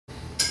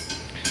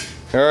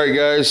Alright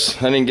guys,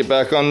 I didn't get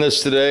back on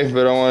this today,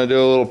 but I want to do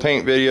a little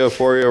paint video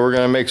for you. We're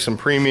going to make some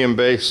premium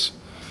base.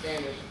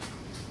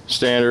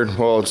 Standard.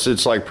 Well,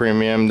 it's like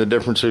premium. The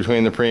difference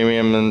between the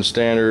premium and the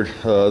standard,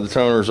 the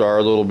toners are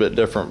a little bit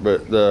different,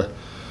 but the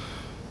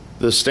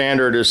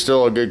standard is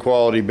still a good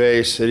quality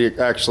base.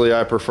 Actually,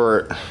 I prefer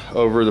it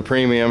over the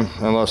premium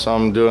unless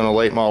I'm doing a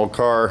late model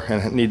car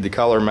and need the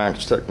color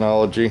match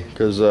technology,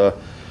 because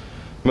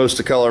most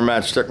of the color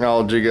match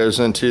technology goes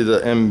into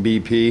the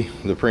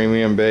MBP, the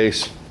premium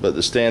base, but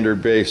the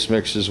standard base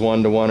mixes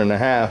 1 to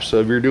 1.5.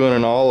 So if you're doing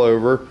an all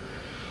over,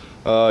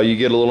 you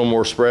get a little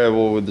more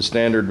sprayable with the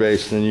standard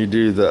base than you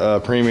do the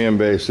premium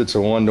base. It's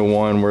a 1 to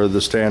 1, where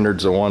the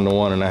standard's a 1 to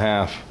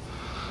 1.5.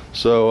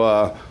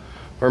 So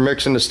we're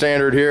mixing the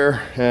standard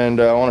here,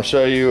 and I want to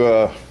show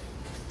you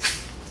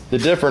the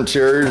difference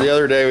here. The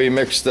other day we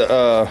mixed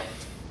the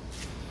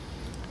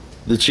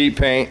cheap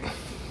paint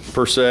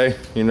per se,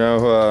 you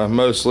know,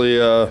 mostly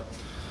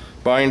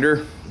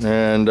binder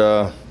and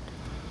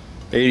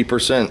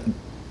 80%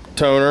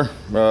 toner.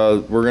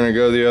 We're going to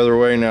go the other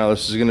way now.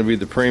 This is going to be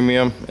the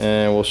premium,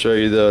 and we'll show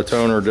you the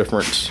toner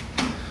difference.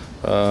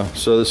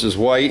 So this is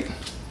white,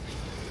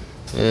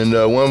 and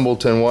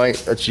Wimbledon white,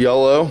 that's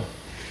yellow.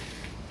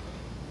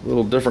 A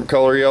little different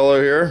color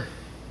yellow here.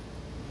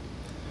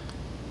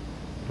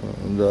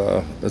 And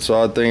that's the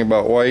odd thing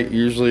about white.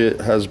 Usually it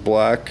has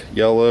black,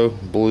 yellow,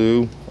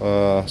 blue,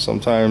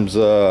 sometimes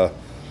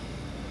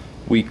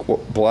weak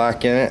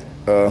black in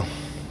it,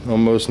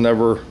 almost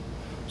never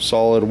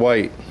solid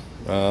white.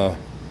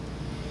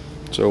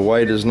 So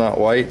white is not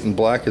white and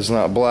black is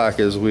not black,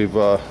 as we've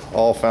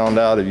all found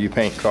out if you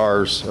paint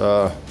cars.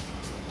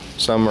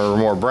 Some are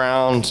more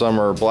brown, some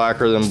are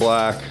blacker than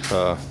black.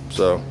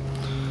 So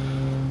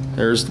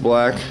there's the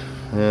black,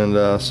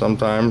 and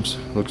sometimes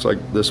looks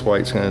like this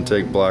white's going to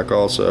take black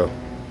also.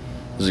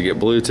 Does it get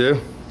blue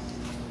too?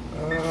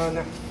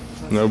 No.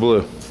 No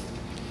blue.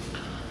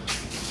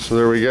 So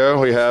there we go.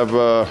 We have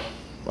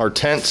our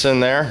tints in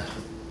there.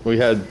 We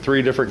had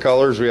 3 different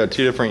colors. We had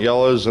 2 different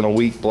yellows and a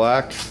weak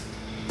black,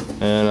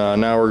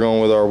 and now we're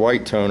going with our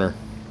white toner.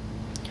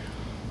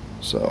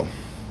 So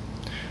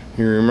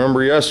you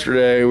remember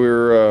yesterday we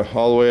were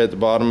all the way at the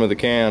bottom of the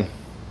can,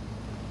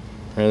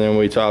 and then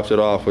we topped it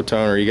off with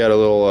toner. You got a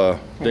little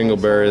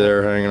dingleberry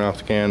there hanging off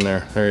the can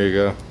there. There you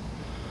go.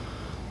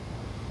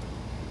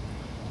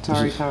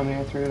 Sorry, Tommy,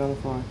 I threw it on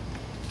the floor.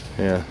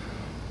 Yeah,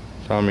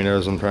 Tommy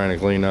knows I'm trying to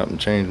clean up and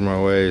change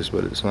my ways,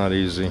 but it's not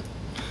easy.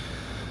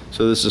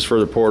 So this is for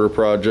the Porter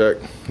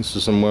project. This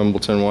is some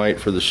Wimbledon white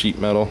for the sheet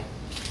metal.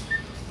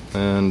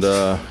 And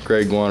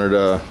Greg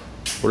wanted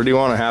what did he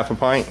want, a half a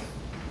pint?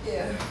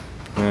 Yeah.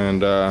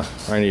 And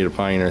I need a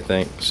pint, I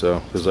think, so,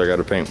 because I got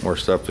to paint more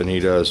stuff than he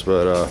does.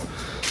 But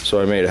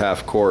so I made a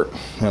half quart,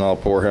 and I'll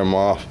pour him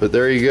off. But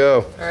there you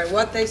go. All right,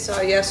 what they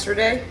saw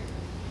yesterday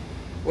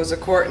was a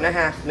 1.5 quart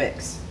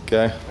mix.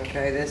 Okay.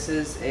 Okay, this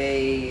is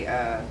a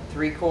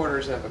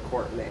 3/4 of a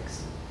quart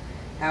mix.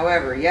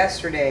 However,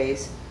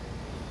 yesterday's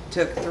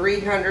took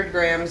 300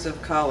 grams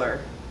of color,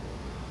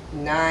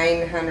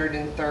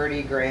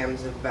 930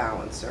 grams of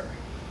balancer.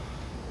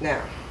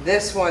 Now,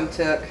 this one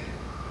took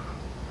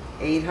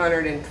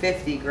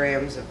 850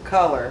 grams of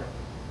color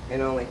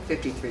and only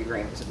 53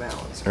 grams of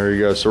balancer. There you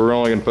go. So we're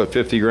only going to put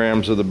 50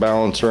 grams of the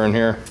balancer in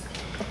here.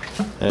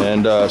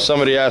 And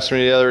somebody asked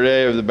me the other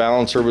day if the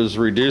balancer was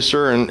a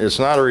reducer, and it's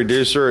not a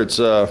reducer. It's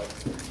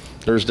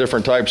there's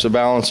different types of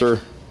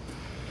balancer.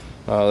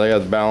 They got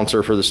the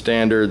balancer for the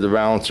standard, the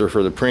balancer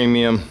for the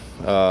premium.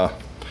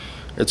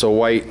 It's a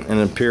white and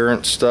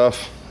appearance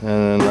stuff,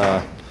 and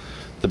then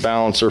the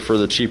balancer for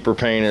the cheaper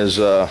paint is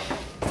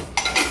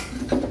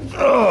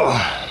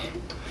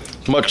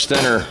much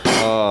thinner.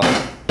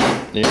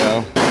 You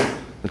know,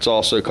 it's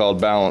also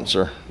called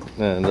balancer,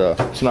 and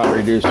it's not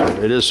reducer.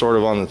 It is sort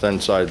of on the thin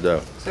side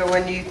though. So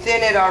when you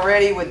thin it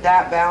already with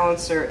that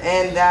balancer,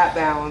 and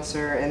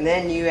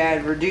then you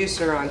add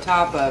reducer on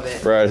top of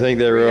it, right? I think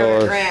they 300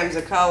 realize grams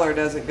of color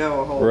doesn't go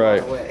a whole right.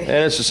 lot away.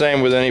 And it's the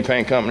same with any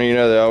paint company. You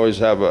know, they always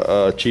have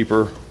a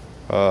cheaper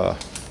way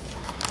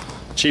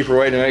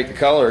to make the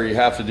color. You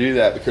have to do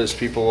that because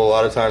people a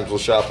lot of times will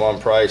shop on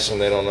price and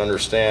they don't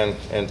understand,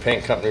 and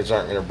paint companies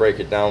aren't going to break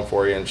it down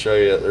for you and show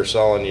you that they're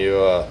selling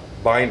you a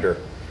binder.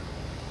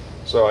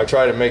 So I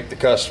try to make the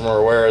customer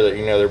aware that,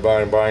 you know, they're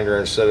buying binder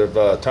instead of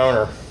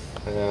toner,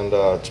 and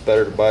it's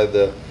better to buy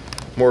the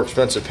more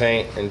expensive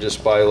paint and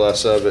just buy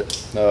less of it.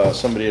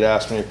 Somebody had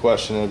asked me a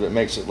question if it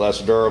makes it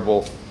less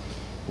durable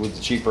with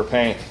the cheaper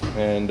paint,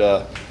 and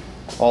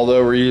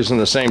although we're using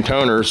the same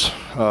toners,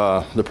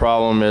 the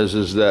problem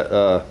is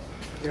that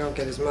you don't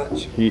get as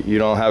much. You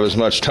don't have as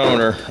much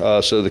toner,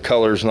 so the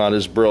color's not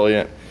as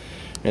brilliant.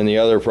 And the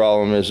other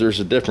problem is there's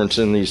a difference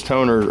in these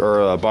toners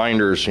or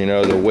binders, you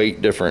know, the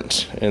weight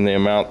difference in the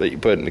amount that you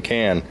put in the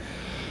can.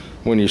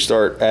 When you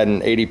start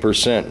adding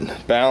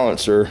 80%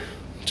 balancer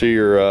to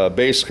your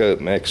base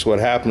coat mix,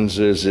 what happens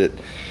is it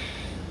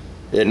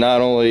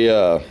not only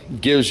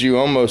gives you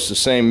almost the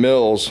same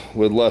mils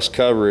with less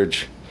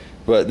coverage,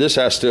 but this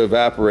has to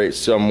evaporate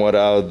somewhat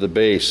out of the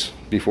base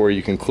before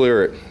you can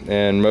clear it,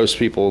 and most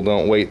people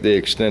don't wait the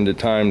extended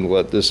time to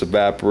let this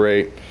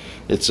evaporate.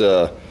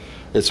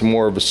 It's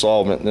more of a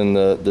solvent than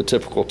the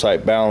typical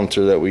type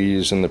balancer that we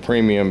use in the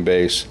premium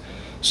base.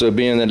 So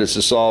being that it's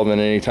a solvent,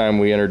 anytime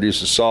we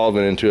introduce a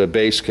solvent into a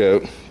base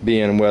coat,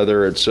 being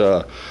whether it's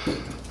a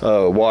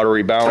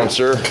watery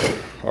balancer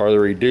or the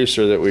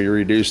reducer that we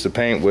reduce the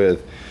paint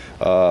with,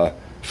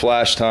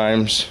 flash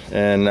times,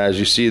 and as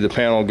you see the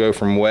panel go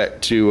from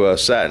wet to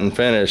satin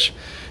finish,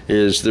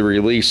 is the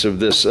release of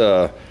this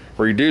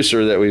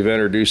reducer that we've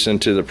introduced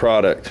into the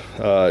product.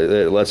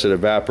 It lets it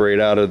evaporate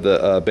out of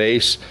the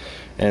base,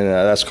 and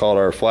that's called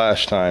our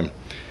flash time.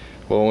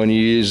 Well, when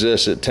you use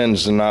this, it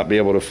tends to not be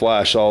able to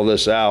flash all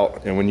this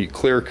out, and when you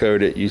clear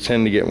coat it, you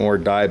tend to get more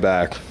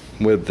dieback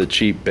with the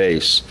cheap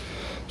base.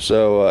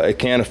 So it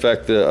can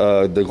affect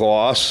the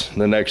gloss,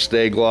 the next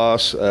day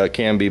gloss.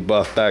 Can be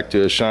buffed back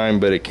to a shine,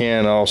 but it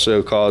can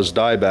also cause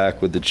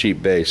dieback with the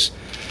cheap base,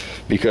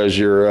 because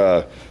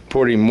you're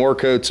putting more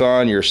coats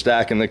on, you're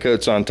stacking the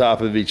coats on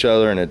top of each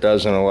other, and it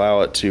doesn't allow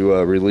it to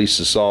release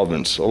the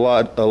solvents. A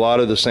lot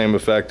of the same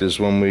effect is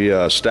when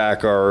we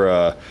stack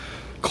our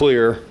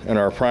clear and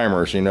our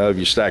primers. You know, if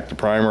you stack the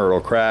primer,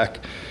 it'll crack,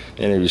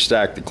 and if you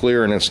stack the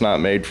clear and it's not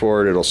made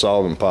for it, it'll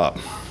solvent pop.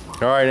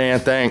 All right, Ann,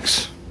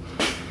 thanks.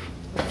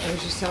 I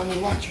was just telling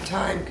you, watch your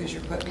time, because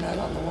you're putting that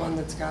on the one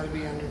that's got to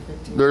be under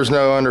 15. There's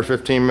no under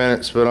 15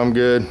 minutes, but I'm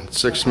good.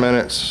 6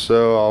 minutes,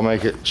 so I'll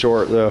make it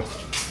short though.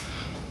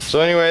 So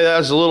anyway,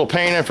 that's a little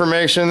paint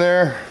information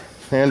there.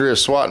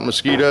 Andrea's swatting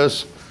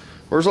mosquitoes.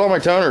 Where's all my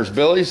toners,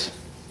 Billy's?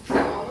 No,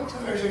 all the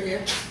toners are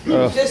here.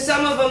 Just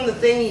some of them, the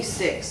thingy's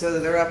sick, so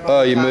they're up on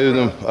Oh, the you top moved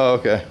row. them? Oh,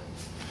 okay.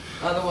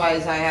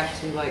 Otherwise, I have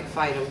to like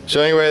fight them.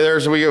 So anyway,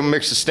 we go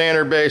mix the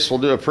standard base. We'll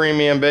do a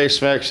premium base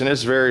mix, and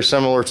it's very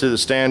similar to the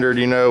standard,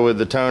 you know, with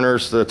the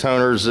toners. The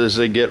toners, as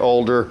they get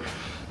older,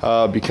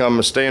 become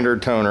a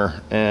standard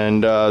toner,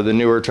 and the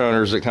newer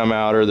toners that come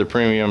out are the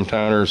premium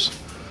toners.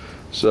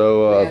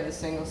 So we have the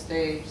single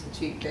stage, the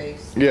cheap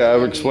base. yeah,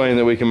 I've explained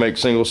that we can make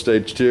single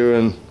stage too,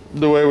 and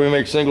the way we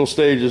make single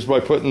stage is by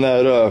putting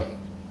that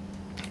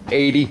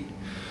 80.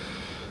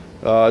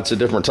 It's a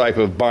different type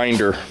of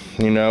binder.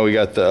 You know, we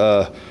got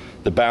the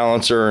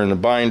balancer and the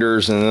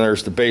binders, and then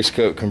there's the base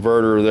coat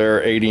converter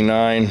there,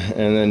 89,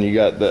 and then you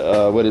got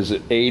the what is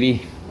it,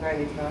 80?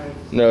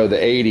 95. No,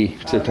 the 80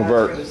 to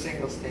convert for the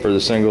single stage. for the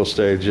single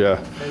stage, yeah.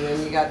 And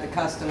then you got the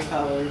custom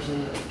colors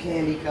and the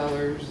candy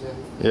colors and.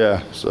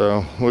 Yeah,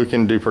 so we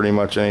can do pretty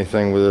much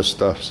anything with this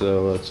stuff,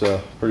 so it's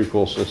a pretty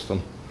cool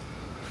system.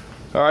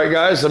 All right,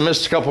 guys, I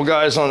missed a couple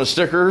guys on the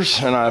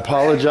stickers, and I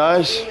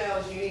apologize.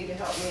 Emails you need to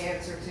help me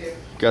answer too.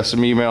 Got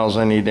some emails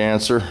I need to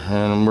answer,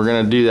 and we're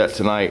gonna do that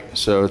tonight,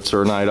 so it's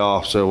our night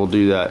off, so we'll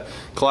do that.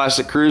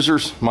 Classic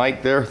Cruisers,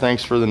 Mike there,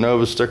 thanks for the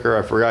Nova sticker.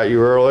 I forgot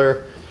you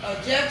earlier. Oh,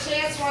 Jeff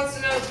Chance wants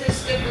to know if his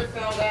sticker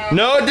fell down.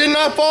 No, it did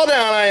not fall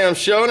down. I am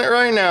showing it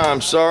right now.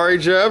 I'm sorry,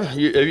 Jeb.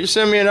 If you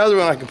send me another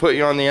one, I can put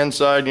you on the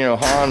inside. You know,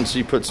 Hans,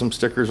 he put some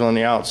stickers on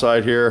the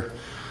outside here.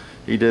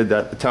 He did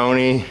that to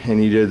Tony, and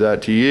he did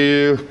that to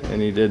you,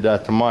 and he did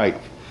that to Mike.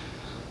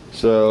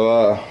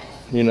 So,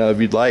 you know, if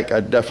you'd like,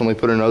 I'd definitely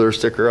put another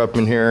sticker up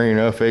in here, you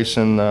know,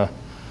 facing,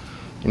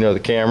 you know,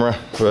 the camera.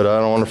 But I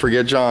don't want to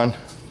forget John.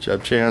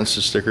 Jeb Chance,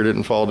 the sticker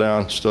didn't fall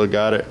down. Still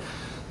got it.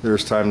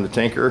 There's Time to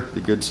Tinker, the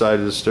good side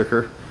of the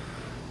sticker.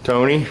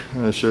 Tony, I'm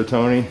going to show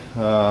Tony,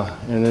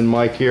 and then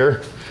Mike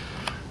here.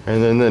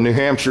 And then the New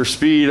Hampshire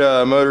Speed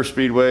Motor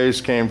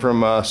Speedways came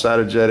from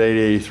Satajet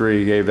 883.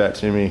 He gave that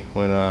to me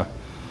when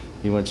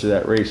he went to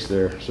that race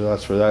there. So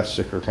that's where that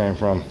sticker came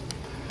from.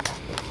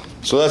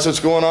 So that's what's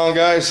going on,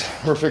 guys.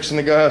 We're fixing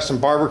to go have some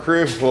barber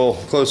crew. Well,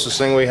 closest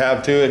thing we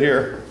have to it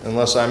here,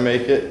 unless I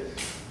make it.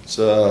 It's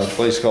a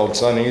place called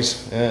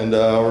Sonny's, and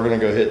we're going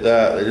to go hit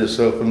that. They just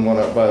opened one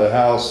up by the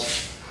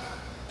house.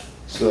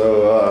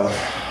 So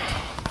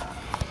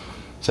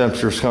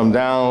temperatures come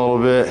down a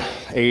little bit,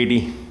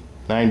 80,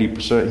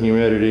 90%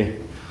 humidity.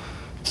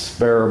 It's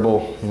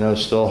bearable, you know,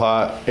 still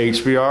hot.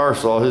 HBR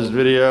saw his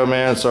video,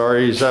 man,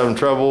 sorry he's having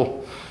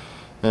trouble.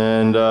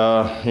 And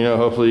you know,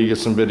 hopefully you get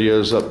some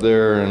videos up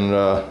there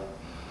and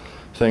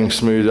things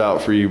smooth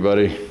out for you,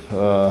 buddy.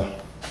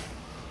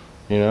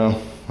 You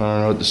know, I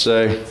don't know what to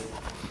say.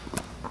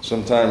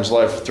 Sometimes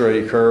life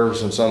throws you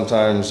curves, and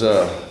sometimes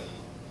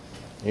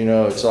you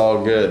know, it's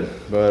all good,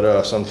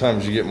 but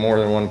sometimes you get more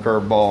than one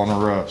curveball in a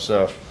row.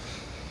 So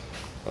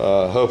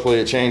hopefully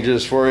it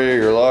changes for you,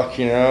 your luck,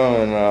 you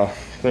know, and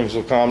things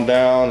will calm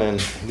down,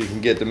 and you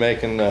can get to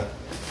making the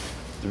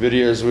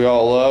videos we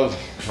all love,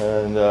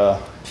 and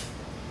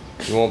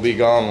you won't be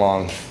gone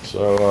long.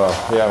 So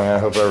yeah, man, I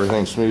hope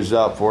everything smooths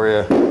out for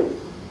you.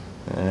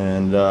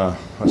 And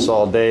I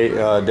saw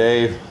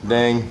Dave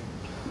Ding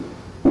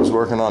was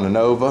working on a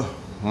Nova.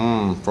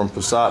 From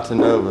Passat to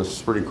Nova. It's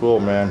pretty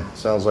cool, man.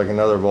 Sounds like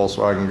another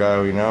Volkswagen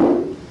guy we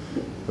know.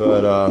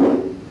 But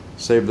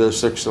save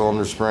those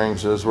 6-cylinder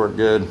springs. Those work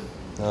good.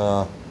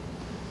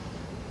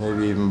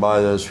 Maybe even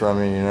buy those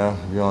from me, you know,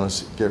 if you want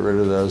to get rid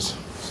of those.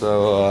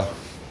 So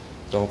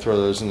don't throw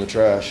those in the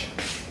trash.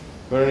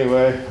 But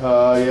anyway,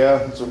 yeah,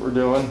 that's what we're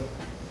doing.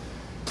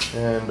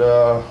 And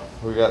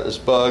we got this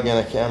bug,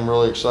 and I'm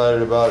really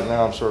excited about it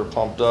now. I'm sort of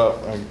pumped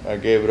up. I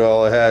gave it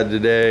all I had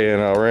today,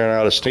 and I ran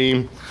out of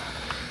steam.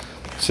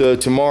 So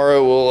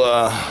tomorrow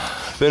we'll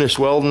finish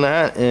welding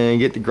that and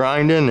get to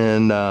grinding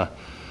and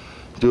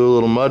do a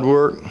little mud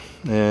work.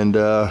 And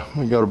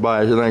we got to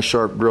buy a nice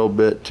sharp drill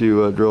bit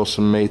to drill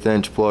some 1/8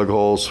 inch plug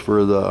holes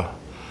for the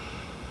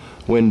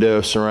window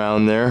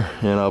surround there,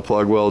 and I'll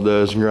plug weld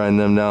those and grind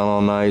them down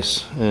all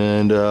nice,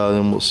 and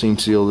then we'll seam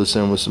seal this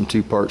in with some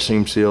 2-part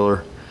seam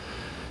sealer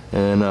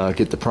and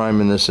get the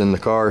priming this in the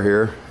car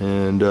here,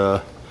 and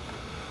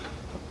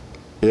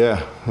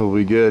yeah, it'll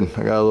be good.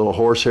 I got a little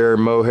horsehair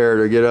mohair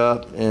to get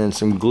up and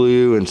some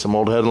glue and some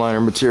old headliner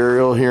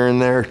material here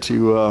and there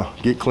to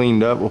get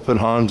cleaned up. We'll put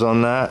Hans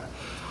on that,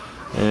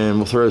 and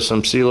we'll throw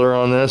some sealer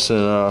on this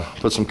and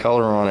put some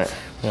color on it.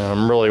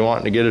 I'm really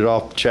wanting to get it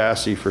off the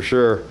chassis for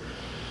sure.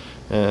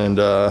 And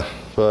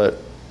but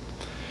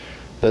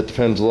that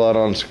depends a lot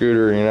on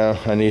Scooter, you know.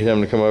 I need him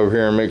to come over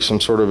here and make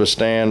some sort of a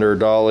stand or a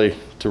dolly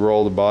to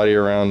roll the body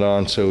around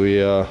on so we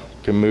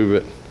can move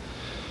it.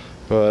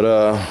 But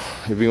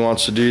if he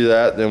wants to do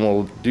that, then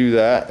we'll do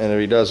that, and if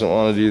he doesn't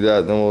want to do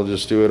that, then we'll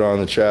just do it on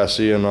the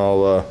chassis, and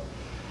I'll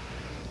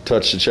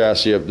touch the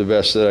chassis up the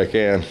best that I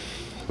can.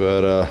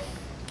 But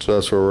so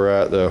that's where we're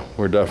at, though.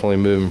 We're definitely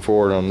moving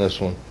forward on this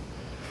one.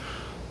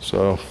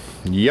 So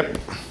yep.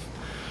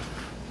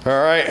 All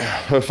right,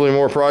 hopefully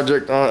more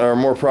progress on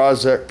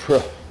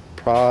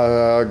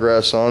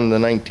the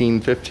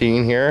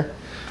 1915 here,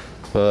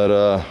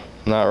 but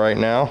not right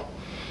now.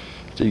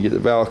 To get the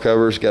valve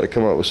covers, got to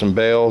come up with some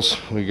bales.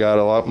 We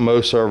got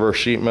most of our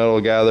sheet metal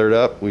gathered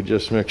up. We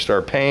just mixed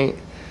our paint,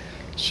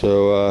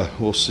 so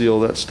we'll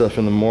seal that stuff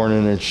in the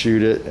morning and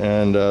shoot it,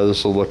 and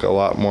this will look a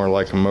lot more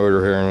like a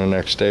motor here in the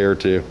next day or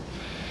two.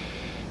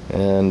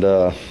 And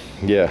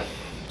yeah,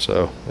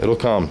 so it'll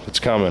come. It's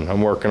coming.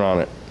 I'm working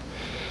on it.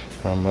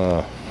 I'm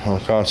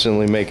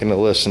constantly making a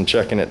list and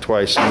checking it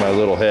twice in my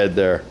little head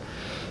there.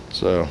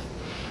 So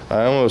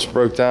I almost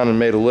broke down and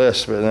made a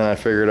list, but then I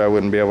figured I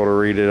wouldn't be able to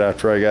read it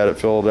after I got it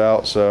filled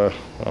out, so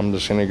I'm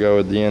just gonna go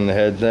with the in the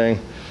head thing.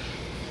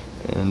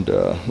 And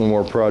the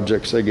more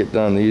projects I get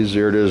done, the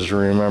easier it is to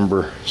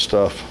remember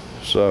stuff.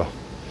 So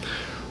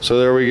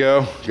there we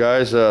go,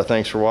 guys.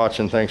 Thanks for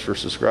watching, thanks for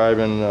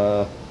subscribing.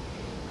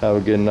 Have a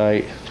good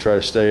night. Try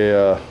to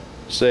stay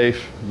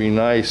safe, be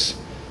nice,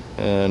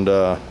 and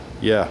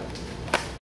yeah.